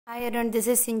Hi everyone, this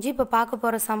is Sinju. இப்போ பார்க்க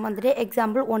போகிற சம் வந்துட்டு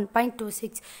எக்ஸாம்பிள்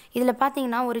 1.26. இதில்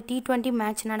பார்த்தீங்கன்னா ஒரு T20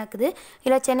 மேட்ச் நடக்குது.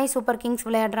 இதில் சென்னை சூப்பர் கிங்ஸ்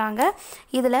விளையாடுறாங்க.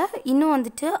 இதில் இன்னும்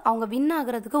வந்துட்டு அவங்க வின்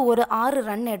ஆகிறதுக்கு ஒரு 6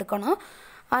 ரன் எடுக்கணும்.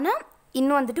 ஆனால்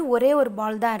இன்னும் வந்துட்டு ஒரே ஒரு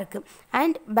பால் தான் இருக்குது.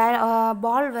 அண்ட்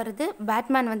பால் வருது,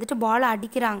 பேட்மேன் வந்துட்டு பாலை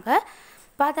அடிக்கிறாங்க.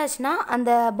 பார்த்தாச்சுன்னா அந்த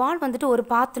பால் வந்துட்டு ஒரு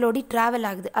பாத்திலோடி ட்ராவல்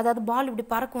ஆகுது. அதாவது பால் இப்படி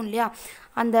பறக்கும் இல்லையா,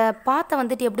 அந்த பாத்தை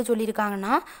வந்துட்டு எப்படி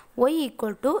சொல்லியிருக்காங்கன்னா y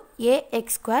 =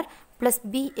 ax² +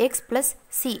 bx +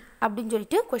 c அப்படின்னு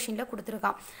சொல்லிட்டு கொஷினில்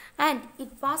கொடுத்துருக்கான். அண்ட்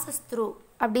இட் பாசஸ் த்ரூ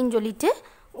அப்படின்னு சொல்லிட்டு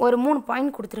ஒரு 3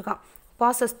 பாயிண்ட் கொடுத்துருக்கான்.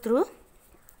 பாசஸ் த்ரூ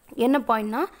என்ன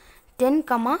பாயிண்ட்னா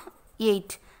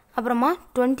 10,8, அப்புறமா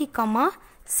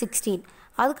 20,16,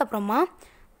 அதுக்கப்புறமா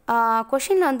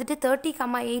கொஷினில் வந்துட்டு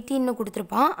 30,18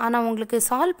 கொடுத்துருப்பான். ஆனால் உங்களுக்கு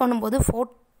சால்வ் பண்ணும்போது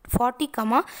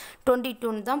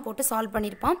 40,22 தான் போட்டு சால்வ்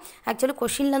பண்ணியிருப்பான். ஆக்சுவலி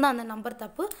கொஷினில் தான் அந்த நம்பர்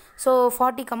தப்பு. ஸோ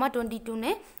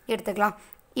 40,22 எடுத்துக்கலாம்.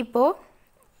 இப்போ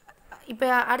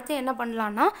அடுத்து என்ன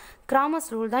பண்ணலான்னா கிராமர்ஸ்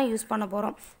ரூல் தான் யூஸ் பண்ண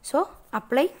போகிறோம். So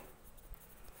apply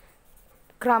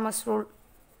Cramer's rule.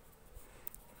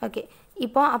 Okay,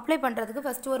 இப்போ அப்ளை பண்ணுறதுக்கு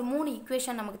ஃபஸ்ட்டு ஒரு 3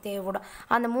 ஈக்குவேஷன் நமக்கு தேவைப்படும்.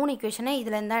 அந்த 3 ஈக்குவேஷனை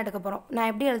இதில் இருந்தால் எடுக்க போகிறோம். நான்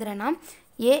எப்படி எழுதுறேன்னா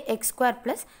ax²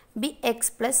 + bx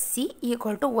 + c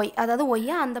 = y. அதாவது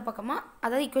ஒய்யை அந்த பக்கமாக,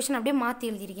 அதாவது ஈக்குவேஷன் அப்படியே மாற்றி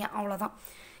எழுதியிருக்கேன், அவ்வளோதான்.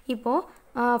 இப்போது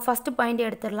ஃபஸ்ட்டு பாயிண்ட்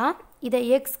எடுத்துடலாம். இதை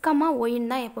x,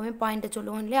 yன்னு தான் எப்போவுமே பாயிண்ட்டை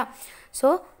சொல்லுவோம் இல்லையா. ஸோ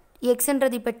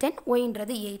எக்ஸுன்றது இப்போ 10,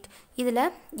 ஒய்ன்றது 8. இதில்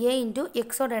a ×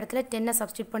 எக்ஸோட இடத்துல 10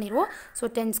 சப்ஸ்டியூட் பண்ணிடுவோம். ஸோ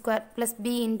 10² + b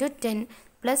 × 10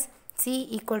 + c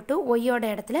 = ஒய்யோட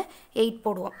இடத்துல 8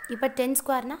 போடுவோம். இப்போ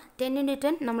 10² 10 ×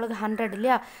 10 நம்மளுக்கு 100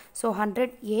 இல்லையா. ஸோ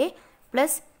 100a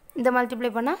ப்ளஸ் இந்த மல்டிப்ளை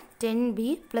பண்ணால் 10b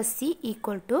 + c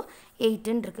 =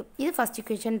 8ன்னு இருக்குது. இது ஃபஸ்ட்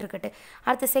ஈக்குவேஷன் இருக்கட்டு.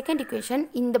 அடுத்த செகண்ட் ஈக்குவேஷன்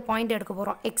இந்த பாயிண்ட் எடுக்க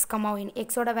போகிறோம். x, y.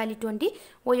 எக்ஸோட வேல்யூ 20,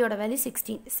 ஒய்யோட வேல்யூ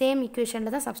 16. சேம்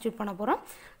ஈக்குவேஷனில் தான் சப்ஸ்டியூட் பண்ண போகிறோம்.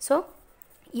 ஸோ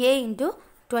a ×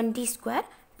 20²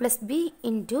 + b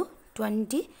 ×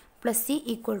 20 + c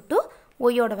 =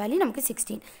 ஒய்யோட வேல்யூ நமக்கு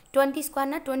 16.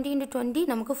 20² 20 × 20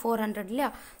 நமக்கு 400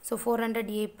 இல்லையா. So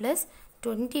 400a +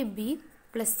 20b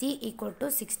 + c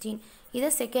 = 16. இதை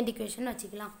செகண்ட் ஈக்குவேஷன்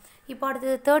வச்சுக்கலாம். இப்போ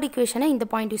அடுத்தது தேர்ட் ஈக்குவேஷனை இந்த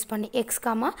பாயிண்ட் யூஸ் பண்ணி x,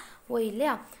 y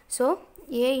இல்லையா. ஸோ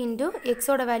a ×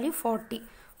 எக்ஸோட வேல்யூ 40,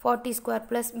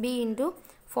 40² + b ×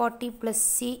 40 +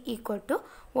 c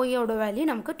 = ஒய்யோட வேல்யூ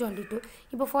நமக்கு 22.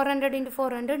 இப்போ 400 ×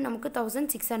 400 நமக்கு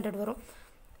 1600 வரும்.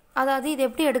 அதாவது இது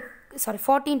எப்படி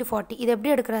 40 × 40 இது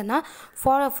எப்படி எடுக்கிறதுனா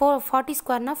 40² 40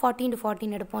 ×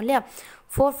 14 எடுப்போம் இல்லையா.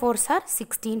 4 4s are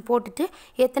 16 போட்டுட்டு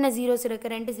எத்தனை ஜீரோஸ்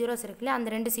இருக்குது, 2 ஜீரோஸ் இருக்குல்ல, அந்த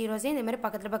 2 ஜீரோஸையும் இந்த மாதிரி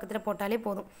பக்கத்தில் போட்டாலே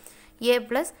போதும். a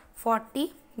 + 40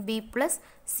 b +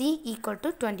 c =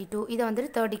 22. இதை வந்துட்டு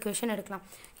தேர்ட் ஈக்குவேஷன் எடுக்கலாம்.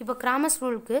 இப்போ கிராமர்ஸ்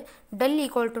ரூலுக்கு del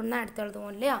 = தான் எடுத்து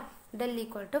எழுதுவோம் இல்லையா. del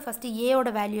 = ஃபஸ்ட்டு ஏயோட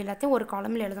வேல்யூ எல்லாத்தையும் ஒரு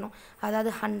காலமில் எழுதணும்.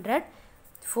 அதாவது 100,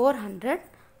 400,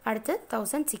 அடுத்து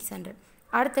 1600.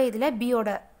 அடுத்த இதில் பியோட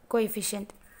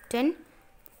கோஎஃபிஷியன்ட் 10,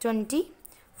 20,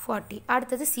 40.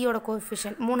 அடுத்தது சியோட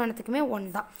கோஎஃபிஷியன்ட் 3 அனைத்துக்குமே 1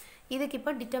 தான். இதுக்கு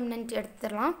இப்போ டிட்டர்மினன்ட்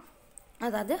எடுத்துடலாம்.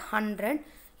 அதாவது 100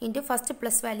 × ஃபஸ்ட்டு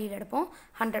ப்ளஸ் வேல்யூவில் எடுப்போம்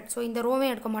 100. ஸோ இந்த ரோவே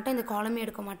எடுக்க மாட்டோம், இந்த காலமே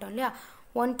எடுக்க மாட்டோம் இல்லையா.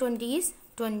 120 is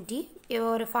 20,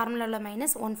 ஒரு ஃபார்முலாவில்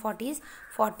மைனஸ் 140 is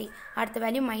 40. அடுத்த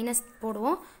வேல்யூ மைனஸ்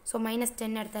போடுவோம். ஸோ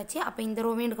 -10 எடுத்தாச்சு. அப்போ இந்த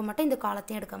ரோவையும் எடுக்க மாட்டோம், இந்த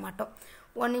காலத்தையும் எடுக்க மாட்டோம்.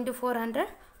 1 × 400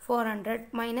 400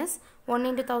 மைனஸ் 1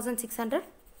 × 1600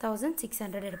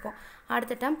 1600 எடுப்போம்.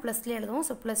 அடுத்த டைம் ப்ளஸ்லேயே எழுதுவோம்.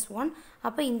 ஸோ +1.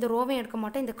 அப்போ இந்த ரோவையும் எடுக்க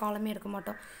மாட்டோம், இந்த காலமே எடுக்க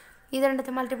மாட்டோம். இதை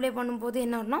ரெண்டத்தை மல்டிப்ளை பண்ணும்போது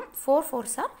என்ன வரும்னா 4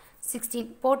 4s are 16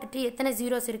 போட்டுட்டு எத்தனை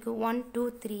ஜீரோஸ் இருக்குது 1 2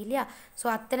 3 இல்லையா. ஸோ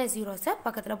அத்தனை ஜீரோஸை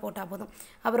பக்கத்தில் போட்டால் போதும்.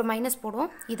 அப்புறம் மைனஸ்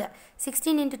போடுவோம். இதை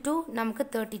 16 × 2 நமக்கு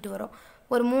 32 வரும்.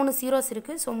 ஒரு 3 ஜீரோஸ்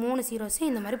இருக்குது. ஸோ 3 ஜீரோஸையும்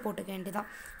இந்த மாதிரி போட்டுக்க வேண்டியதான்.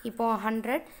 இப்போது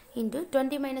 100 ×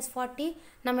 20 - 40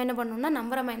 நம்ம என்ன பண்ணணும்னா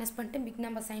நம்பரை மைனஸ் பண்ணிட்டு பிக்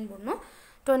நம்பர் சைன் போடணும்.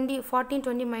 20 14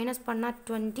 20 மைனஸ் பண்ணால்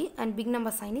 20 and big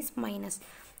number sign is minus.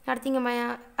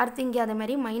 அடுத்து இங்கே அதே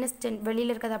மாதிரி -10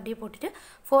 வெளியில் இருக்கிறத அப்படியே போட்டுட்டு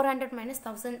 400 -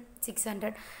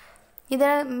 1600 இதை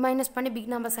மைனஸ் பண்ணி பிக்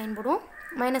நம்பர் சைன் போடுவோம்.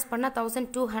 மைனஸ் பண்ணால்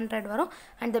 1200 வரும்.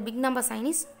 And the big number sign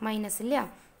is minus இல்லையா.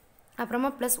 அப்புறமா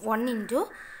 +1 ×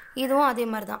 இதுவும் அதே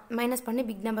மாதிரி தான் மைனஸ் பண்ணி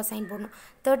பிக் நம்பர் சைன் போடணும்.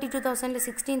 32,000ல்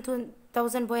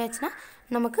 16,000 போயாச்சுன்னா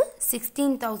நமக்கு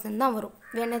 16,000 தான் வரும்.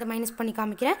 வேணா இதை மைனஸ் பண்ணி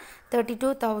காமிக்கிறேன்.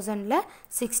 32,000ல்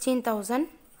 16,000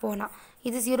 போனால்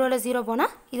இது 0ல் 0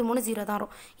 போனால் இது 3 0 தான்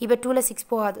வரும். இப்போ 2ல் 6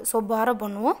 போகாது. ஸோ பாரோ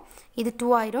பண்ணுவோம். இது 2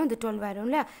 ஆயிரும், இது 12 ஆயிரும்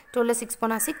இல்லையா. 12ல் 6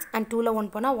 போனால் 6 அண்ட் 2ல் 1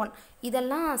 போனால் 1.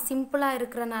 இதெல்லாம் சிம்பிளாக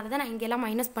இருக்கிறனால தான் நான் இங்கெல்லாம்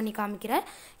மைனஸ் பண்ணி காமிக்கிறேன்.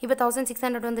 இப்போ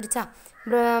 1600 வந்துடுச்சா.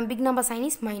 Big number sign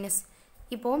is minus.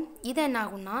 இப்போது இது என்ன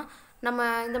ஆகும்னா நம்ம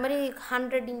இந்த மாதிரி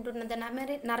 100 × இந்த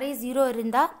மாதிரி நிறைய ஜீரோ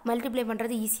இருந்தால் மல்டிப்ளை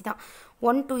பண்ணுறது ஈஸி தான்.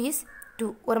 1 2 is 2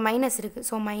 ஒரு மைனஸ் இருக்குது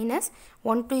ஸோ மைனஸ்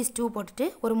 1 2 is 2 போட்டுட்டு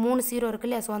ஒரு 3 0 இருக்கு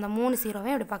இல்லையா ஸோ அந்த 3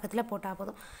 0வை அப்படி பக்கத்தில் போட்டால்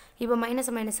போதும் இப்போ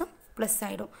மைனஸும் ப்ளஸ்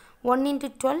ஆகிடும் 1 into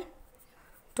 12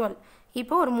 12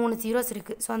 இப்போ ஒரு 3 zeros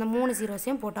இருக்குது ஸோ அந்த 3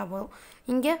 zeros-ஐயும் போட்டால் போதும்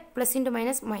இங்கே ப்ளஸ் இன்ட்டு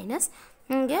மைனஸ் மைனஸ்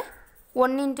இங்கே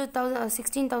 1 into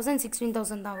 16,000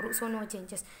 16,000 தான் வரும் ஸோ நோ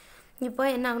சேஞ்சஸ் இப்போ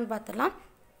என்ன ஆகுன்னு பார்த்துடலாம்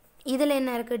இதில்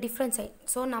என்ன இருக்குது டிஃப்ரெண்ட் சைன்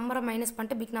ஸோ நம்பரை மைனஸ்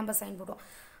பண்ணிட்டு பிக் நம்பர் சைன் போடுவோம்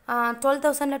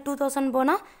 12,000ல 2,000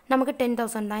 போனால் நமக்கு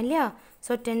 10,000 தான் இல்லையா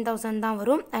ஸோ 10,000 தான்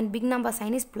வரும் and big number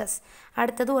sign is plus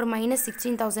அடுத்தது ஒரு மைனஸ்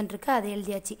 16,000 இருக்குது அது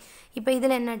எழுதியாச்சு இப்போ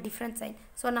இதில் என்ன டிஃப்ரெண்ட் சைன்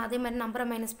ஸோ நான் அதே மாதிரி நம்பரை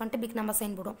மைனஸ் பண்ணிட்டு பிக் நம்பர்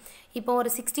சைன் போடுவோம் இப்போ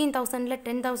ஒரு 16,000ல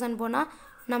 10,000 போனால்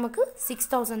நமக்கு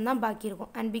 6,000 தான் பாக்கி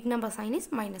இருக்கும் and big number sign is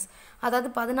minus அதாவது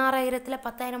 16,000ல்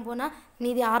 10,000 போனால்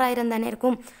மீதி 6,000 தானே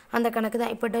இருக்கும் அந்த கணக்கு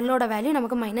தான் இப்போ டெல்லோட வேல்யூ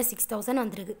நமக்கு மைனஸ் 6,000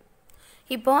 வந்துருக்கு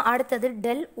இப்போ அடுத்தது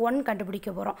டெல் 1 கண்டுபிடிக்க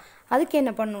போகிறோம் அதுக்கு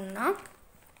என்ன பண்ணணும்னா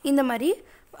இந்த மாதிரி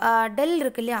டெல்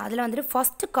இருக்கு இல்லையா அதில் வந்துட்டு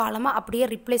ஃபஸ்ட்டு காலமை அப்படியே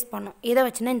ரிப்ளேஸ் பண்ணோம் எதை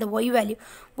வச்சுன்னா இந்த ஒய்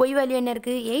வேல்யூ என்ன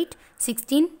இருக்குது 8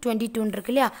 16 22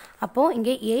 இருக்கு இல்லையா அப்போது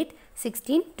இங்கே 8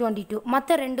 16 22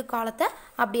 மற்ற ரெண்டு காலத்தை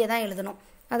அப்படியே தான் எழுதணும்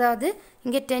அதாவது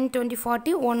இங்கே 10 20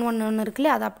 40 1 1 1 இருக்கு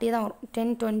இல்லையா அது அப்படியே தான் வரும்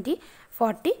 10 20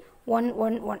 40 1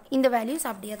 1 1 இந்த வேல்யூஸ்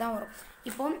அப்படியே தான் வரும்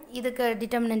இப்போ இதுக்கு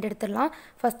டிட்டர்மினன்ட் எடுத்துடலாம்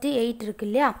ஃபஸ்ட்டு 8 இருக்கு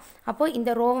இல்லையா அப்போது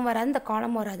இந்த ரோவும் வராது இந்த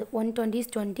காலம் வராது 120 is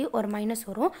 20 ஒரு மைனஸ்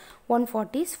வரும்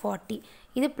 140 is 40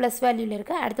 இது ப்ளஸ் வேல்யூவில்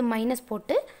இருக்குது அடுத்து மைனஸ்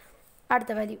போட்டு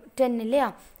அடுத்த வேல்யூ 10 இல்லையா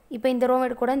இப்போ இந்த ரோம்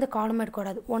எடுக்கக்கூடாது இந்த காலம்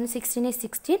எடுக்கக்கூடாது 116 is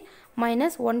 16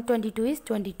 மைனஸ் 122 is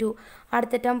 22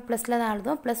 அடுத்த டேர்ம் ப்ளஸில் தான்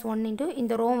எழுதும் ப்ளஸ் 1 இன்ட்டு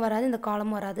இந்த ரோம் வராது இந்த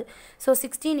காலம் வராது ஸோ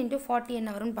 16 into 40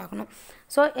 என்ன வரும்னு பார்க்கணும்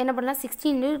ஸோ என்ன பண்ணலாம்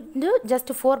 16 into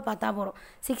ஜஸ்ட் 4 பார்த்தா போகிறோம்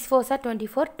 6 4s are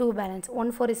 24 2 balance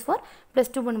 1 4 is 4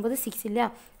 plus 2 பண்ணும்போது 6 இல்லையா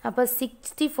அப்போ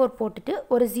 64 போட்டுட்டு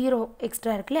ஒரு 0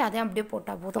 எக்ஸ்ட்ரா இருக்குல்லையா அதையும் அப்படியே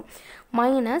போட்டால் போதும்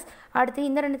மைனஸ் அடுத்து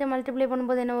இந்த ரெண்டுத்தையும் மல்டிப்ளை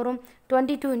பண்ணும்போது என்ன வரும்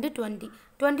 22 into 20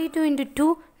 22 into 2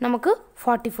 நமக்கு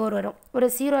 44 வரும் ஒரு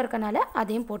 0 இருக்கனால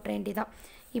அதையும் போட்டுற வேண்டியதான்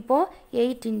இப்போது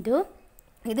 8 into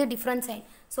இது டிஃப்ரெண்ட் சைன்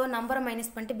ஸோ நம்பரை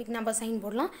மைனஸ் பண்ணிட்டு பிக் நம்பர் சைன்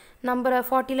போடலாம் நம்பரை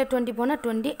 40ல் 20 போனால்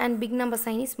 20 and big number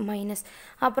sign is minus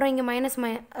அப்புறம் இங்கே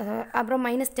அப்புறம்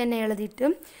மைனஸ் 10 எழுதிட்டு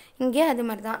இங்கே அது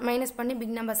மாதிரி தான் மைனஸ் பண்ணி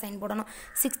பிக் நம்பர் சைன் போடணும்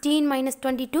 16 minus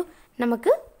 22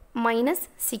 நமக்கு மைனஸ்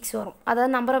 6 வரும்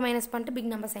அதாவது நம்பரை மைனஸ் பண்ணிட்டு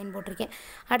பிக் நம்பர் சைன் போட்டிருக்கேன்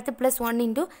அடுத்து ப்ளஸ் 1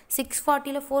 into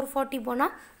 640ல் 440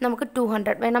 போனால் நமக்கு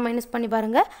 200 வேணால் மைனஸ் பண்ணி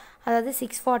பாருங்கள் அதாவது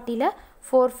 640ல்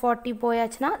 440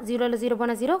 போயாச்சுன்னா 0ல் 0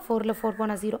 போனால் 0 4ல் 4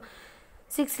 போனால் 0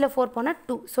 6ல் 4 போனால்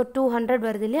 2 ஸோ 200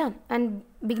 வருது இல்லையா and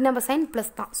big number sign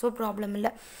plus தான் ஸோ ப்ராப்ளம்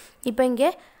இல்லை இப்போ இங்கே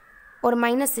ஒரு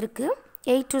மைனஸ் இருக்குது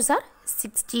 8 2s are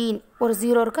 16 ஒரு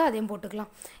 0 இருக்குது அதையும்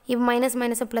போட்டுக்கலாம் இப்போ மைனஸ்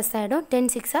ப்ளஸ் ஆகிடும்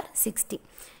 10 6 are 60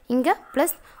 இங்கே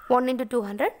ப்ளஸ் 1 into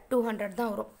 200 தான்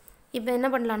வரும் இப்போ என்ன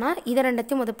பண்ணலான்னா இதை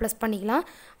ரெண்டத்தையும் முதல் ப்ளஸ் பண்ணிக்கலாம்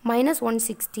மைனஸ்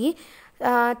 160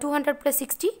 200 +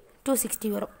 60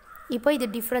 260 வரும் இப்போ இது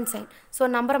டிஃப்ரெண்ட் சைன் ஸோ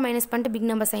நம்பரை மைனஸ் பண்ணிட்டு பிக்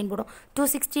நம்பர் சைன் போடும்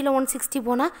 260ல் 160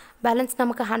 போனால் பேலன்ஸ்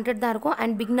நமக்கு 100 தான் இருக்கும்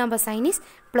and big number sign is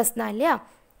plus தான் இல்லையா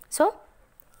ஸோ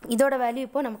இதோட வேல்யூ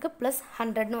இப்போ நமக்கு ப்ளஸ்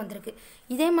 100ன்னு வந்திருக்கு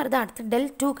இதே மாதிரி தான் அடுத்து டெல்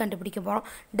 2 கண்டுபிடிக்க போகிறோம்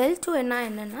டெல் 2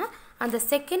 என்னென்னா அந்த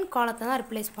செகண்ட் காலத்தை தான்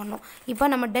ரிப்ளேஸ் பண்ணோம் இப்போ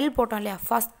நம்ம டெல் போட்டோம் இல்லையா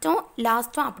ஃபஸ்ட்டும்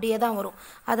லாஸ்ட்டும் அப்படியே தான் வரும்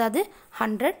அதாவது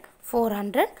 100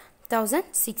 400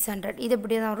 1600 இது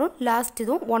இப்படியே தான் வரும் லாஸ்ட்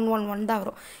இதுவும் 111 தான்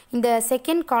வரும் இந்த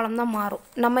செகண்ட் காலம் தான் மாறும்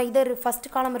நம்ம இதை ஃபஸ்ட்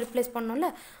காலம் ரிப்ளேஸ் பண்ணோம்ல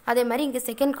அதே மாதிரி இங்கே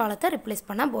செகண்ட் காலத்தை ரிப்ளேஸ்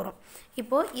பண்ண போகிறோம்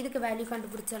இப்போது இதுக்கு வேல்யூ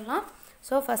கண்டுபிடிச்சிடலாம்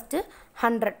ஸோ ஃபஸ்ட்டு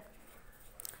 100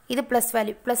 இது ப்ளஸ்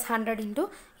வேல்யூ ப்ளஸ் 100 இன்ட்டு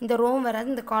இந்த ரோம் வராது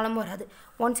இந்த காலம் வராது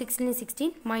 116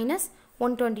 16 மைனஸ்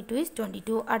 122 is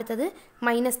 22 அடுத்தது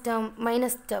மைனஸ்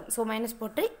டேர்ம் ஸோ மைனஸ்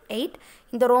போட்டு 8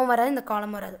 இந்த ரோம் வராது இந்த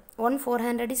காலம் வராது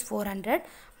 400 is 400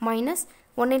 மைனஸ்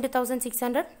 1 into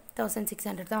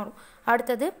 1600 தான் வரும்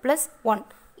அடுத்தது ப்ளஸ் 1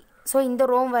 ஸோ இந்த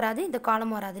ரோம் வராது இந்த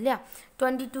காலம் வராது இல்லையா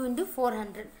 22 into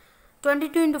 400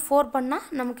 22 into 4 பண்ணால்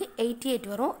நமக்கு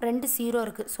 88 வரும் 2 0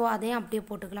 இருக்குது ஸோ அதையும் அப்படியே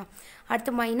போட்டுக்கலாம்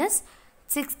அடுத்து மைனஸ்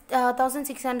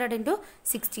 1600 into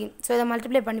 16 ஸோ இதை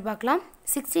மல்டிப்ளை பண்ணி பார்க்கலாம்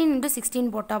 16 into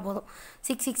 16 போட்டால் போதும்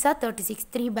 6 6 are 36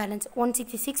 3 பேலன்ஸ்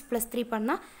 166 + 3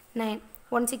 பண்ணால் 9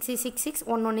 166 6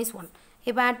 1 1 is 1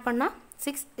 இப்போ ஆட் பண்ணால்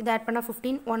 6 இதை ஆட் பண்ணால்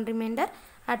 15 1 ரிமைண்டர்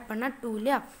ஆட் பண்ணால் 2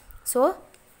 இல்லையா ஸோ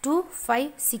 2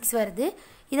 5 6 வருது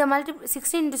இதை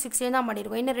 16 into 16 தான்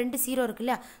பண்ணியிருக்கோம் இன்னும் 2 0 இருக்கு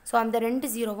இல்லையா ஸோ அந்த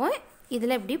 2 0வும்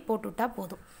இதில் இப்படி போட்டுவிட்டால்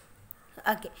போதும்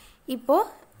ஓகே இப்போது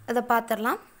அதை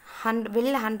பார்த்துடலாம்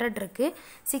வெளியில் 100 இருக்குது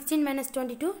 16 minus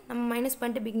 22 நம்ம மைனஸ்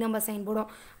பண்ணிட்டு பிக் நம்பர் சைன் போடும்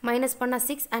மைனஸ் பண்ணால்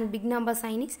 6 and big number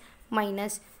sign is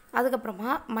minus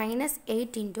அதுக்கப்புறமா மைனஸ்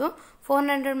 8 into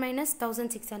 400 minus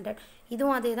 1600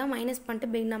 இதுவும் அதே தான் மைனஸ் பண்ணிட்டு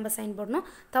பிக் நம்பர் சைன் போடணும்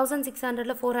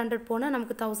 1600ல் 400 போனால்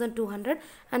நமக்கு 1200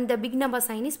 and the big number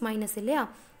sign is minus இல்லையா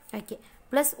ஓகே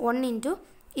ப்ளஸ் 1 இன்ட்டு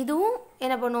இதுவும்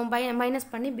என்ன பண்ணுவோம்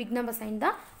மைனஸ் பண்ணி பிக் நம்பர் சைன்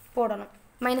தான் போடணும்.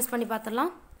 மைனஸ் பண்ணி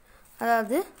பார்த்துடலாம்.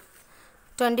 அதாவது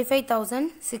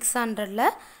 25,600ல்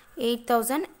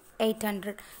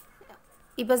 8,800.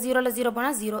 இப்போ 0ல் 0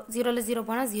 போனால் 0, 0ல் 0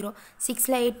 போனால் 0,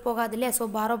 6ல் 8 போகாது இல்லையா? ஸோ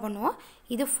பாரோ பண்ணுவோம்.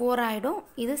 இது 4 ஆகிடும்,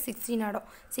 இது 16 ஆகிடும்.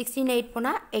 16ல் 8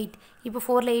 போனால் 8. இப்போ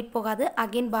 4ல் 8 போகாது,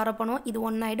 அகெயின் பாரோ பண்ணுவோம். இது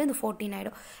 1 ஆகிடும், இது 14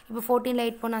 ஆகிடும். இப்போ 14ல்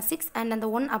 8 போனால் 6 அண்ட் அந்த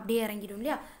 1 அப்படியே இறங்கிடும்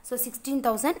இல்லையா? ஸோ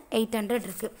 16,800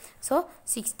 இருக்குது. So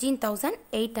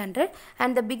 16,800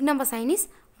 and the big number sign is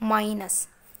minus.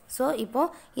 So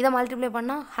இப்போது இதை மல்டிப்ளை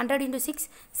பண்ணால் 100 into 6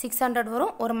 600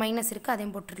 வரும். ஒரு மைனஸ் இருக்குது,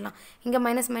 அதையும் போட்டுடலாம். இங்கே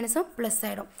மைனஸும் ப்ளஸ்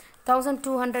ஆகிடும்.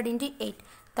 1200 into 8,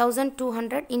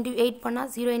 1200 into 8 பண்ணால்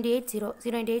 0 into 8 0,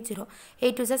 0 into 8 0,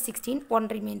 8 2 16, 1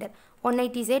 ரிமைண்டர்.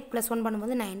 188 + 1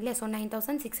 பண்ணும்போது 9 இல்லையா? ஸோ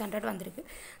 9,600 வந்திருக்கு.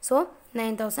 ஸோ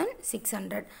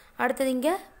 9,600. அடுத்தது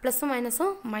இங்கே ப்ளஸும்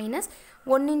மைனஸும் மைனஸ்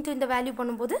 1 into இந்த வேல்யூ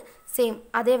பண்ணும்போது சேம்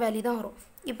அதே வேல்யூ தான் வரும்.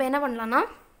 இப்போ என்ன பண்ணலான்னா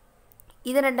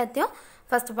இது ரெண்டத்தையும்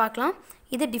ஃபஸ்ட்டு பார்க்கலாம்.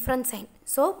 இது டிஃப்ரெண்ட் சைன்.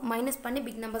 ஸோ மைனஸ் பண்ணி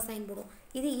பிக் நம்பர் சைன் போடும்.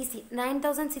 இது ஈஸி.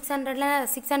 9,600ல்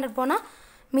 600 போனால்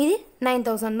மீதி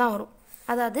 9,000 தான் வரும்.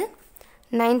 அதாவது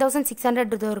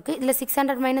 9,600 இது இருக்குது. இதில்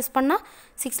 600 மைனஸ் பண்ணால்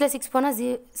 6ல் 6 போனால்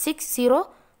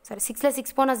 6ல்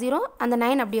 6 போனால் 0, அந்த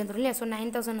 9 அப்படி வந்துடும் இல்லையா? ஸோ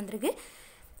 9,000 வந்திருக்கு.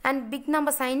 And big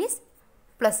number sign is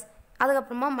plus.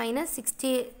 அதுக்கப்புறமா மைனஸ்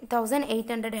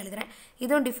 60,800 எழுதுகிறேன்.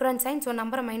 இதுவும் டிஃப்ரெண்ட் சைன். ஸோ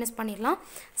நம்பரை மைனஸ் பண்ணிடலாம்.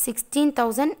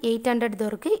 16,800 இது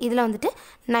இருக்குது. இதில் வந்துட்டு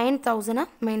 9,000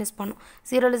 மைனஸ் பண்ணும்.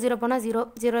 0ல் 0 போனால் 0,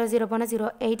 0ல் 0 போனால்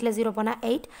 0, 8ல் 0 போனால்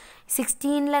 8,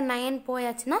 16ல் 9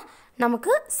 போயாச்சுன்னா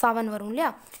நமக்கு 7 வரும் இல்லையா?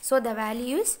 So the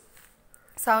value is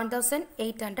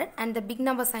 7,800 and the big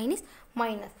number sign is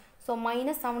minus. So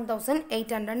minus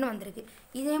 7,800ன்னு வந்திருக்கு.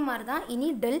 இதே மாதிரி தான் இனி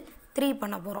டெல் 3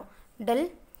 பண்ண போகிறோம். டெல்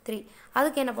 3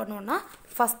 அதுக்கு என்ன பண்ணுவோம்னா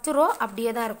ஃபஸ்ட்டு ரோ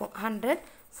அப்படியே தான் இருக்கும். 100,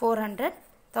 400,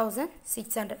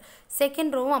 1,600.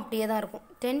 செகண்ட் ரோவும் அப்படியே தான் இருக்கும்.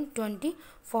 10, 20,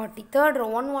 40. தேர்ட் ரோ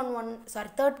 1 1 1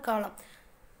 தேர்ட் காலம்.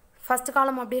 ஃபஸ்ட்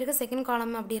காலம் அப்படி இருக்குது, செகண்ட்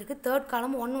காலம் அப்படி இருக்குது. தேர்ட்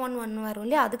காலம் 1 1 1 வரும்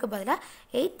இல்லையா? அதுக்கு பதிலாக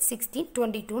 8, 16,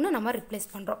 22ன்னு நம்ம ரிப்ளேஸ்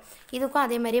பண்ணுறோம். இதுக்கும்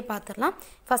அதே மாதிரியே பார்த்துடலாம்.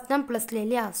 ஃபஸ்ட் தான் ப்ளஸில்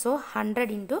இல்லையா? ஸோ 100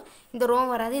 இன்ட்டு இந்த ரோ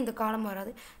வராது, இந்த காலம்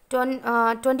வராது.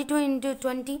 22 into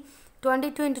 20,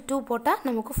 22 into 2 போட்டால்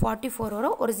நமக்கு 44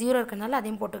 வரும். ஒரு 0 இருக்கனால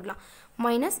அதையும் போட்டுக்கலாம்.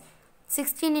 மைனஸ்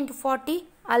 16 into 40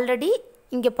 ஆல்ரெடி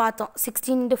இங்கே பார்த்தோம்.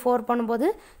 16 into 4 பண்ணும்போது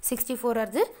 64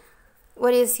 வருது.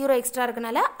 ஒரு 0 எக்ஸ்ட்ரா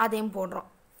இருக்கனால அதையும் போடுறோம்.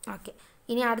 ஓகே,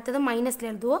 இனி அடுத்தது மைனஸில்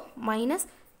எழுதுவோம். மைனஸ்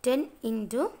 10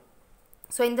 into,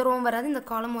 ஸோ இந்த ரோவும் வராது, இந்த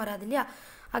காலம் வராது இல்லையா?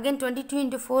 அகைன் 22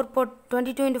 into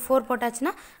 4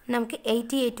 போட்டாச்சுன்னா நமக்கு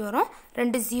 88 வரும்.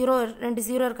 2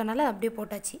 0 இருக்கனால அப்படியே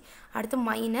போட்டாச்சு. அடுத்து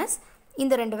மைனஸ்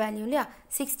இந்த ரெண்டு வேல்யூ இல்லையா?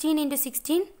 16 into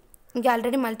 16 இங்கே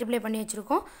ஆல்ரெடி மல்டிப்ளை பண்ணி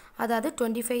வச்சுருக்கோம். அதாவது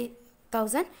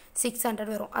 25,600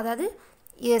 வரும். அதாவது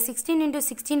 16 into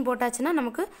 16 போட்டாச்சுன்னா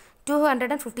நமக்கு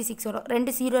 256 வரும்.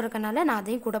 2 0 இருக்கனால நான்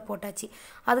அதையும் கூட போட்டாச்சு.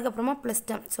 அதுக்கப்புறமா plus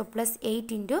term. So plus 8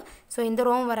 into, so இந்த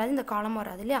ரோவும் வராது, இந்த காலம்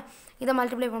வராது இல்லையா? இதை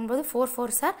மல்டிப்ளை பண்ணும்போது 4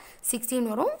 4 சார் 16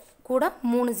 வரும். கூட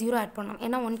 3 0 ஆட் பண்ணணும்.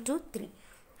 ஏன்னா 1 2 3.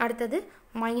 அடுத்தது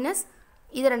மைனஸ்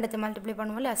இது ரெண்டத்தை மல்டிப்ளை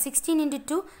பண்ணுவோம் இல்லையா? 16 into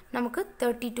 2 நமக்கு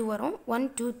 32 வரும். 1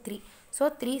 2 3. ஸோ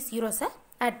 3 0ஸை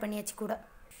ஆட் பண்ணியாச்சு கூட.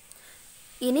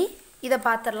 இனி இதை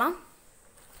பார்த்துடலாம்.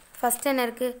 ஃபஸ்ட் என்ன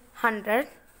இருக்குது? 100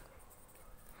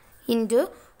 into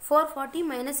 440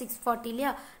 minus 640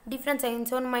 இல்லையா? Different sign.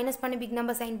 ஸோ மைனஸ் பண்ணி பிக்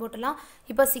நம்பர் சைன் போட்டுடலாம்.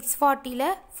 இப்போ 640ல்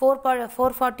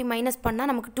 440 மைனஸ் பண்ணால்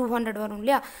நமக்கு 200 வரும்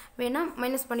இல்லையா? வேணால்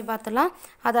மைனஸ் பண்ணி பார்த்துடலாம்.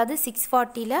 அதாவது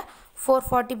 640ல்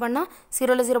 440 பண்ணால்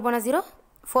 0ல் 0 போனால் 0,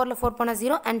 4ல் 4 போனால்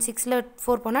 0 அண்ட் 6ல்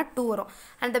 4 போனால் 2 வரும்.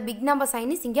 And the big number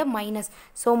sign is இங்கே மைனஸ்.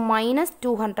 ஸோ மைனஸ்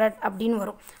 200 அப்படின்னு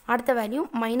வரும். அடுத்த வேல்யூ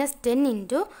மைனஸ் 10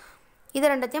 into, இதை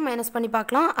ரெண்டத்தையும் மைனஸ் பண்ணி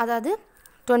பார்க்கலாம். அதாவது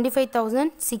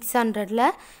 25,600ல்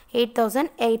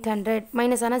 8,800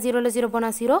 மைனஸ் ஆனால் 0ல் 0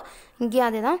 போனால் 0, இங்கேயும்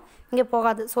அதே தான், இங்கே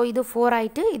போகாது. ஸோ இது 4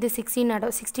 ஆகிட்டு இது 16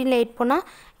 ஆகிடும். 16ல் 8 போனால்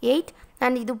 8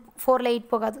 அண்ட் இது 4ல் 8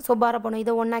 போகாது. ஸோ பாரோ பண்ணும்.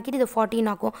 இதை 1 ஆக்கிட்டு இது 14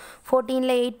 ஆக்கும்.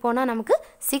 14ல் 8 போனால் நமக்கு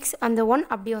 6 அந்த 1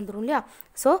 அப்படியே வந்துடும் இல்லையா?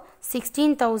 ஸோ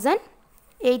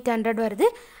 16,800 வருது.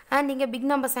 அண்ட் இங்கே big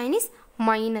number sign is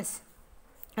minus.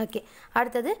 Okay,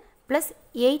 அடுத்தது ப்ளஸ்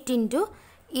 8 into,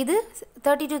 இது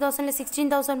 32,000ல்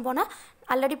 16,000 போனால்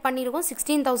ஆல்ரெடி பண்ணியிருக்கோம்.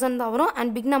 16,000 தான் வரும்.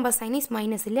 And big number sign is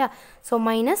minus இல்லையா? ஸோ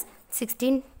மைனஸ்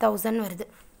 16,000 வருது.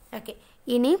 ஓகே,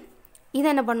 இனி இது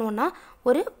என்ன பண்ணுவோன்னா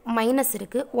ஒரு மைனஸ்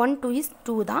இருக்குது. 1 2 is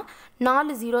 2 தான்.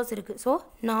 4 zeros இருக்குது. ஸோ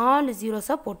 4 zeros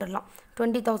போட்டுடலாம்.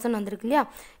 20,000 வந்திருக்கு இல்லையா?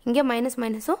 இங்கே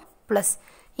மைனஸும் ப்ளஸ்.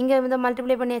 இங்கே இந்த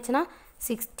மல்டிப்ளை பண்ணியாச்சுன்னா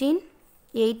 16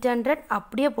 800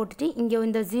 அப்படியே போட்டுட்டு இங்கே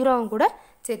இந்த ஜீரோவும் கூட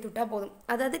சேர்த்து விட்டா போதும்.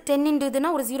 அதாவது 10 இன்டுதுன்னா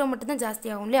ஒரு ஜீரோ மட்டும் தான் ஜாஸ்தி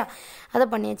ஆகும் இல்லையா, அதை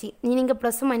பண்ணியாச்சு. நீங்கள்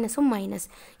ப்ளஸ்ஸும் மைனஸும் மைனஸ்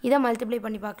இதை மல்டிப்ளை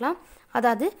பண்ணி பார்க்கலாம்.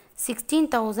 அதாவது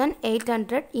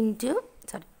 16,800 இன்ட்டு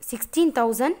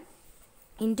 16,000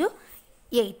 இன்ட்டு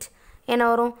 8 என்ன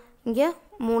வரும், இங்கே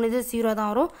 3 இது 0 தான்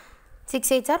வரும். 6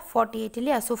 8 are 48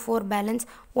 இல்லையா, ஸோ 4 பேலன்ஸ்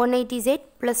 188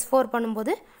 ப்ளஸ் 4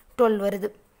 பண்ணும்போது 12 வருது.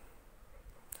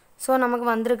 ஸோ நமக்கு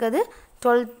வந்திருக்குது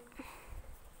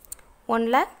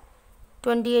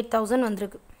 1,28,000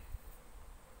 வந்திருக்கு.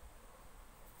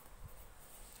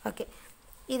 ஓகே,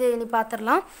 இது நீ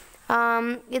பார்த்துடலாம்.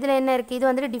 இதில் என்ன இருக்குது, இது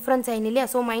வந்துட்டு டிஃப்ரெண்ட் சைன் இல்லையா,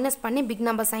 ஸோ மைனஸ் பண்ணி பிக்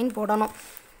நம்பர் சைன் போடணும்.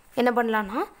 என்ன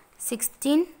பண்ணலான்னா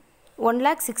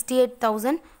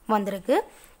 1,68,000 வந்திருக்கு.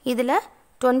 இதில்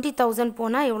 20,000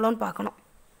 போனால் எவ்வளோன்னு பார்க்கணும்.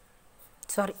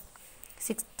 சாரி,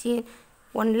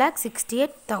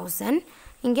 1,68,000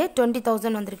 இங்கே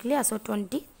 20,000 வந்திருக்கு இல்லையா, ஸோ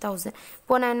 20,000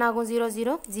 போனால் என்ன ஆகும், 0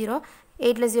 0 0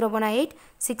 8ல் 0 போனால் 8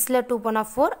 6ல் 2 போனால்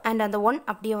 4 அண்ட் அந்த 1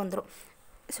 அப்படியே வந்துடும்.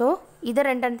 ஸோ இதை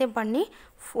ரெண்டையும் பண்ணி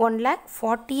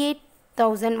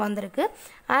 1,48,000 வந்திருக்கு.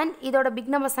 அண்ட் இதோட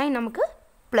பிக் நம்பர் சைன் நமக்கு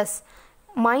ப்ளஸ்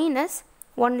மைனஸ்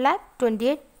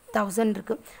 1,28,000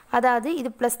 இருக்குது. அதாவது இது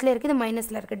ப்ளஸில் இருக்குது, இது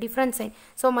மைனஸில் இருக்குது, டிஃப்ரெண்ட் சைன்.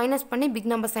 ஸோ மைனஸ் பண்ணி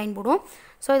பிக் நம்பர் சைன் போடுவோம்.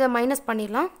 ஸோ இதை மைனஸ்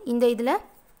பண்ணிடலாம். இந்த இதில்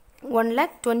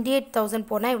 1,28,000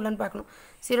 போனால் எவ்வளோன்னு பார்க்கணும்.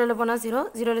 0ல் போனால் 0,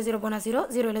 0ல் 0 போனால் 0,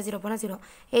 0ல் 0 போனால் 0,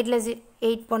 8ல்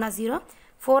 8 போனால் 0,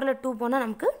 4ல் 2 போனால்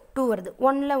நமக்கு 2 வருது,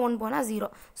 1ல் 1 போனால் 0.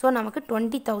 ஸோ நமக்கு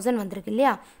 20,000 வந்திருக்கு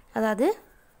இல்லையா, அதாவது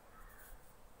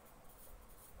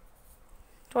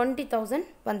 20,000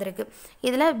 வந்திருக்கு.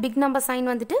 இதில் பிக் நம்பர் சைன்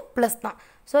வந்துட்டு ப்ளஸ் தான்,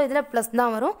 ஸோ இதில் ப்ளஸ்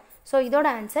தான் வரும். ஸோ இதோட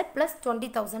ஆன்சர் ப்ளஸ்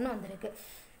 20,000 வந்திருக்கு.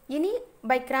 இனி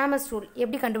பை கிராமர்ஸ் ரூல்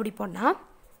எப்படி கண்டுபிடிப்போம்னா,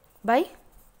 by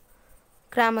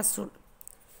Cramer's rule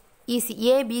easy.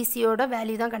 ஏபிசியோட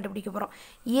value தான் கண்டுபிடிக்க போகிறோம்.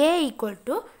 ஏ equal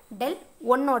to del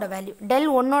 1ஓட value. del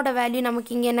 1ஓட value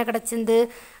நமக்கு இங்கே என்ன கிடச்சிருந்து,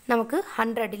 நமக்கு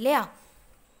 100 இல்லையா,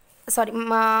 சாரி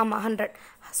ஆமாம் 100.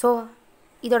 ஸோ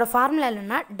இதோட ஃபார்முலா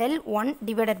இல்லைன்னா del 1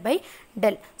 divided by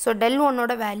del. So del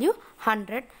 1ஓட value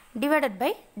 100 divided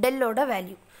by டெல்லோட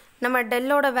value. நம்ம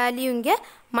டெல்லோட வேல்யூ இங்கே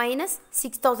மைனஸ்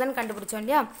 6,000 கண்டுபிடிச்சோம்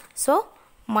இல்லையா, so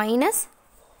minus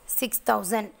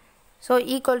 6,000. So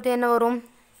equal to என்ன வரும்,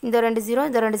 இந்த 2 0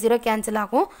 இந்த 2 0 கேன்சல்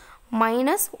ஆகும்,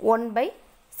 மைனஸ்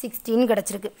 1/16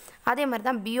 கிடச்சிருக்கு. அதே மாதிரி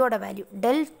தான் பியோட value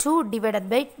del 2 divided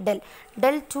by del.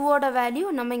 del 2ஓட value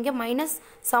நம்ம இங்கே மைனஸ்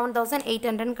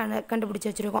 7,800 கண்டுபிடிச்சி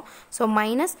வச்சுருக்கோம். So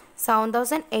minus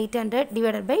 7,800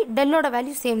 divided by டெல்லோட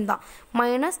value same தான்,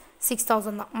 மைனஸ்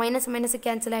 6,000 தான். மைனஸ் மைனஸ்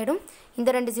கேன்சல் ஆகிடும், இந்த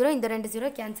 2 0 இந்த 2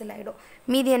 0 கேன்சல் ஆகிடும்.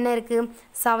 மீதி என்ன இருக்குது,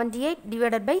 78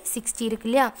 டிவைடட் பை 60 இருக்கு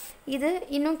இல்லையா, இது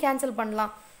இன்னும் கேன்சல்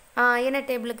பண்ணலாம். என்ன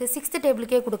டேபிளுக்கு, 6th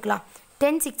டேபிளுக்கே கொடுக்கலாம்.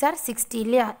 10 6 are 60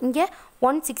 இல்லையா, இங்கே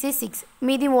 166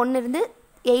 மீதி 1 இருந்து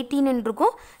 18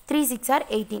 இருக்கும், 3 6 are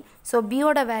 18. ஸோ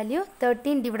பியோட வேல்யூ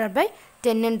 13 டிவைடட் பை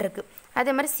 10 இருக்குது.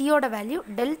 அதே மாதிரி சியோட value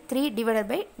del 3 divided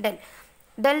by del.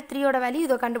 del 3ஓட value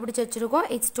இதை கண்டுபிடிச்சி வச்சுருக்கோம்,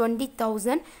 it's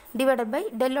 20,000 divided by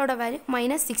டெல்லோட value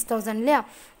minus 6,000 இல்லையா.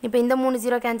 இப்போ இந்த 3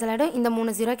 0 கேன்சல் ஆகிடும், இந்த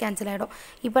 3 0 கேன்சல் ஆகிடும்.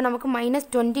 இப்போ நமக்கு மைனஸ்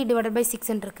 20 டிவைடட் பை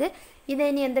 6 இருக்குது. இதை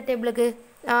இனி எந்த டேபிளுக்கு,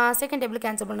 செகண்ட் டேபிள்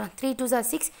கேன்சல் பண்ணலாம். 3 2s are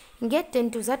 6, இங்கே 10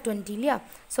 2s are 20 இல்லையா.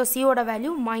 ஸோ சியோட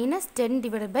வேல்யூ மைனஸ் 10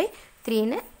 டிவைடட் பை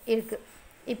 3ன்னு இருக்குது.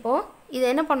 இப்போது இதை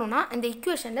என்ன பண்ணணும்னா இந்த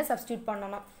இக்குவேஷனில் சப்ஸ்டியூட்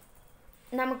பண்ணணும்.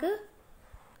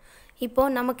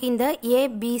 நமக்கு இந்த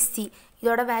ஏபிசி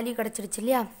இதோட வேல்யூ கிடச்சிருச்சு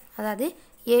இல்லையா, அதாவது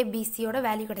ஏபிசியோட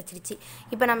வேல்யூ கிடச்சிருச்சு.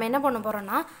 இப்போ நம்ம என்ன பண்ண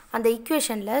போகிறோம்னா அந்த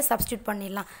இக்குவேஷனில் சப்ஸ்டியூட்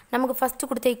பண்ணிடலாம். நமக்கு ஃபஸ்ட்டு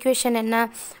கொடுத்த இக்குவேஷன் என்ன,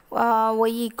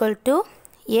 Y equal to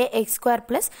ax square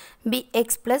plus bx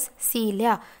plus c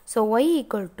இல்லையா. So y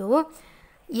equal to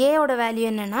ஏயோட value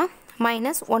என்னென்னா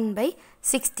மைனஸ்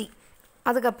 1/60.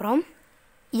 அதுக்கப்புறம்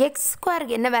எக்ஸ்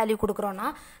ஸ்கொயருக்கு என்ன வேல்யூ கொடுக்குறோன்னா,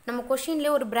 நம்ம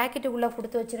கொஷின்லேயே ஒரு ப்ராக்கெட்டுக்குள்ளே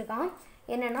கொடுத்து வச்சுருக்கான்,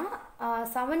 என்னென்னா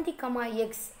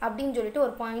 70, அப்படின்னு சொல்லிட்டு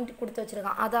ஒரு பாயிண்ட் கொடுத்து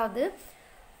வச்சுருக்கான். அதாவது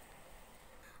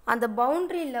அந்த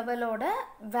பவுண்ட்ரி லெவலோட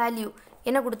வேல்யூ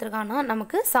என்ன கொடுத்துருக்கான்னா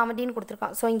நமக்கு 17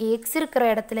 கொடுத்துருக்கான். ஸோ இங்கே எக்ஸ் இருக்கிற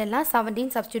இடத்துல எல்லாம் 17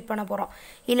 சப்ஸ்டியூட் பண்ண போகிறோம்.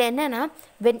 இல்லை என்னென்னா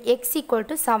when x equal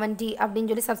to 70 அப்படின்னு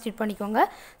சொல்லி சப்ஸ்டியூட் பண்ணிக்கோங்க.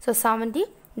 So 70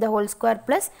 the whole square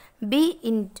plus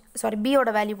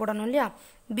பியோட வேல்யூ போடணும் இல்லையா.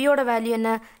 பியோட வேல்யூ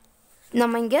என்ன,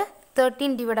 நம்ம இங்கே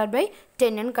 13 டிவைடட் பை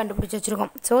 10ன்னு கண்டுபிடிச்சி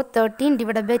வச்சுருக்கோம். So 13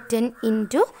 divided by 10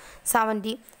 into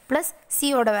 70 plus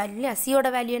சியோட வேல்யூ இல்லையா. சியோட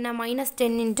வேல்யூ என்ன, minus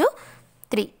 10 into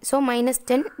 3. So minus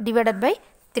 10 divided by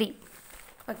 3.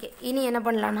 Okay, இனி என்ன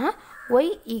பண்ணலான்னா y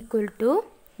ஈக்குவல் டு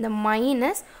இந்த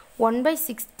மைனஸ்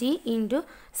 1/60 இன்ட்டு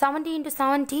 70 இன்ட்டு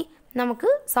 70 நமக்கு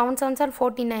 7 7 are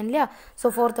 49 இல்லையா. ஸோ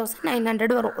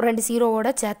 4,900 வரும், 2 ஜீரோவோட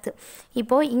சேர்த்து.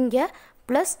 இப்போது இங்கே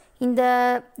ப்ளஸ் இந்த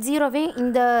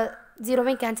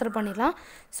ஜீரோவையும் கேன்சல் பண்ணிடலாம்.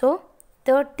 ஸோ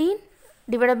 13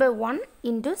 divided by 1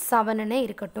 into 7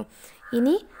 இருக்கட்டும்.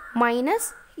 இனி மைனஸ்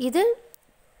இது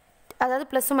அதாவது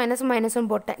ப்ளஸும் மைனஸும்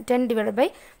போட்டேன் 10 divided by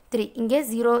 3 இங்கே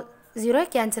 0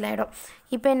 கேன்சல் ஆகிடும்.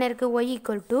 இப்போ என்ன இருக்குது y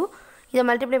equal to இதை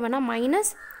மல்டிப்ளை பண்ணால் minus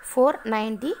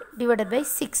 490 divided by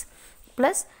 6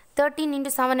 plus 13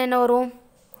 into 7 என்ன வரும்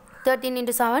 13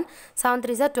 into 7 7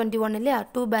 3 is 21 இல்லையா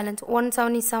 2 பேலன்ஸ் 1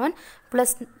 7 is 7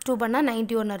 ப்ளஸ் 2 பண்ணால்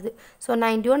 91 வருது. So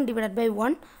 91 divided by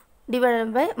 1 divided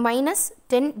by minus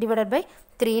 10 divided by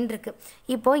 3 இருக்குது.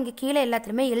 இப்போது இங்கே கீழே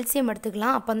எல்லாத்துலேயுமே எல்சிஎம்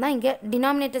எடுத்துக்கலாம். அப்போ தான் இங்கே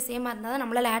டினாமினேட்டர் சேமாக இருந்தால் தான்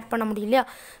நம்மளால் ஆட் பண்ண முடியும் இல்லையா.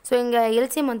 ஸோ இங்கே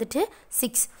எல்சிஎம் வந்துட்டு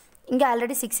 6 இங்கே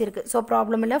ஆல்ரெடி 6 இருக்குது. ஸோ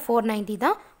ப்ராப்ளம் இல்லை 490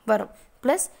 தான் வரும்.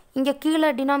 ப்ளஸ் இங்கே கீழே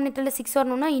டினாமினேட்டரில் 6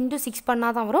 வரணும்னா இன்ட்டு 6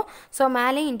 பண்ணால் தான் வரும். ஸோ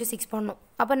மேலே இன்ட்டு 6 பண்ணணும்.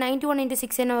 அப்போ 91 into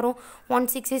 6 என்ன வரும்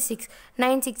 16 is 6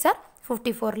 9 6 are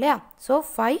 54 இல்லையா. ஸோ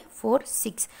 5 4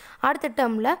 6 அடுத்த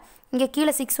டேர்மில் இங்கே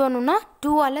கீழே 6 வரணும்னா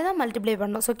 2ஆல் தான் மல்டிப்ளை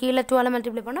பண்ணணும். ஸோ கீழே 2ஆல்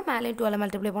மல்டிப்ளை பண்ணோம் மேலே 2ஆல்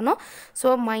மல்டிப்ளை பண்ணோம். ஸோ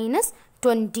மைனஸ்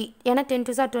 20 ஏன்னா 10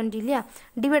 2 are 20 இல்லையா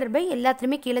டிவைடட் பை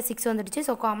எல்லாத்துலேயுமே கீழே 6 வந்துடுச்சு.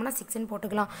 ஸோ காமனாக 6ன்னு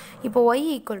போட்டுக்கலாம். இப்போ y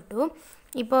ஈக்குவல் டு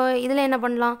இப்போ இதில் என்ன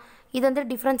பண்ணலாம் இது வந்து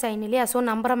டிஃப்ரென்ஸ் ஆயின் இல்லையா. ஸோ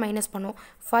நம்பரை மைனஸ் பண்ணுவோம்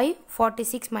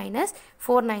 546 மைனஸ்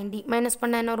 490 மைனஸ்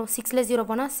பண்ணால் என்ன வரும் 6ல் 0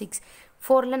 போனால் 6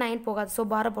 4ல் 9 போகாது. ஸோ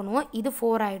பாரை பண்ணுவோம் இது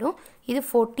 4 ஆகிடும் இது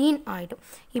 14 ஆகிடும்.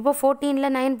 இப்போ 14ல்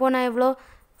 9 போனால் எவ்வளோ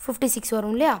 56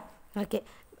 வரும் இல்லையா. Okay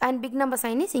and big number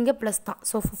sign is இங்கே ப்ளஸ் தான்.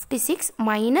 ஸோ 56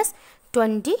 மைனஸ்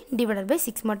 20 டிவைடட் பை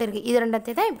 6 மட்டும் இருக்குது. இது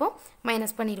ரெண்டத்தை தான் இப்போ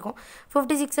மைனஸ் பண்ணியிருக்கோம்.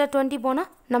 56ல் 20 போனால்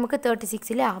நமக்கு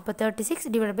 36 இல்லையா. அப்போ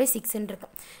 36 டிவைட் பை 6ன்னு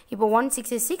இருக்கும். இப்போ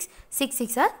 166 6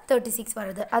 6 are 36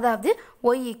 வருது. அதாவது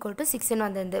y ஈக்குவல் டு 6ன்னு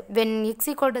வந்திருந்து. When x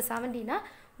equal to 70னா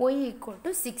y equal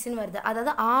to 6ன்னு வருது.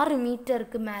 அதாவது 6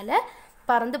 மீட்டருக்கு மேலே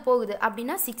பறந்து போகுது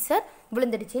அப்படின்னா 6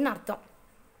 விழுந்துடுச்சின்னு அர்த்தம்.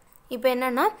 இப்போ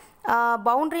என்னென்னா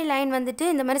பவுண்ட்ரி லைன் வந்துட்டு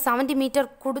இந்த மாதிரி 70 மீட்டர்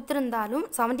கொடுத்துருந்தாலும்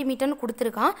 70 மீட்டர்னு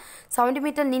கொடுத்துருக்கான் 70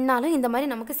 மீட்டர் நின்னாலும் இந்த மாதிரி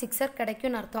நமக்கு 6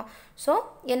 கிடைக்கும்னு அர்த்தம். ஸோ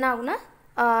என்ன ஆகுனா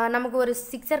நமக்கு ஒரு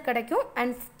 6 கிடைக்கும்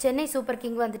அண்ட் சென்னை சூப்பர்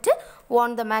கிங் வந்துட்டு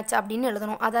வான் த மேட்ச் அப்படின்னு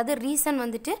எழுதணும். அதாவது ரீசன்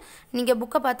வந்துட்டு நீங்கள்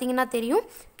புக்கை பார்த்தீங்கன்னா தெரியும்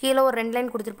கீழே ஒரு 2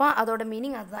 லைன் கொடுத்துருப்பான். அதோட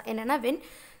மீனிங் அதுதான் என்னென்னா when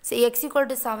x equal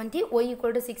to 70 y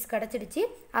equal to 6 கிடச்சிடுச்சு.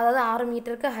 அதாவது 6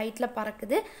 மீட்டருக்கு ஹைட்டில்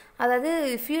பறக்குது. அதாவது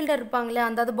ஃபீல்டர் இருப்பாங்களே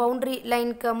அதாவது பவுண்ட்ரி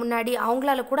லைனுக்கு முன்னாடி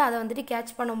அவங்களால கூட அதை வந்துட்டு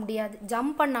கேட்ச் பண்ண முடியாது.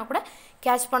 ஜம்ப் பண்ணால் கூட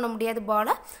கேட்ச் பண்ண முடியாது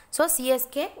பாலை. ஸோ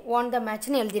CSK வான் த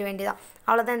மேட்ச்னு எழுதிட வேண்டியதான்.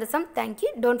 அவ்வளோதான் இந்த some.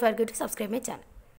 Thank you. Don't forget to subscribe my channel.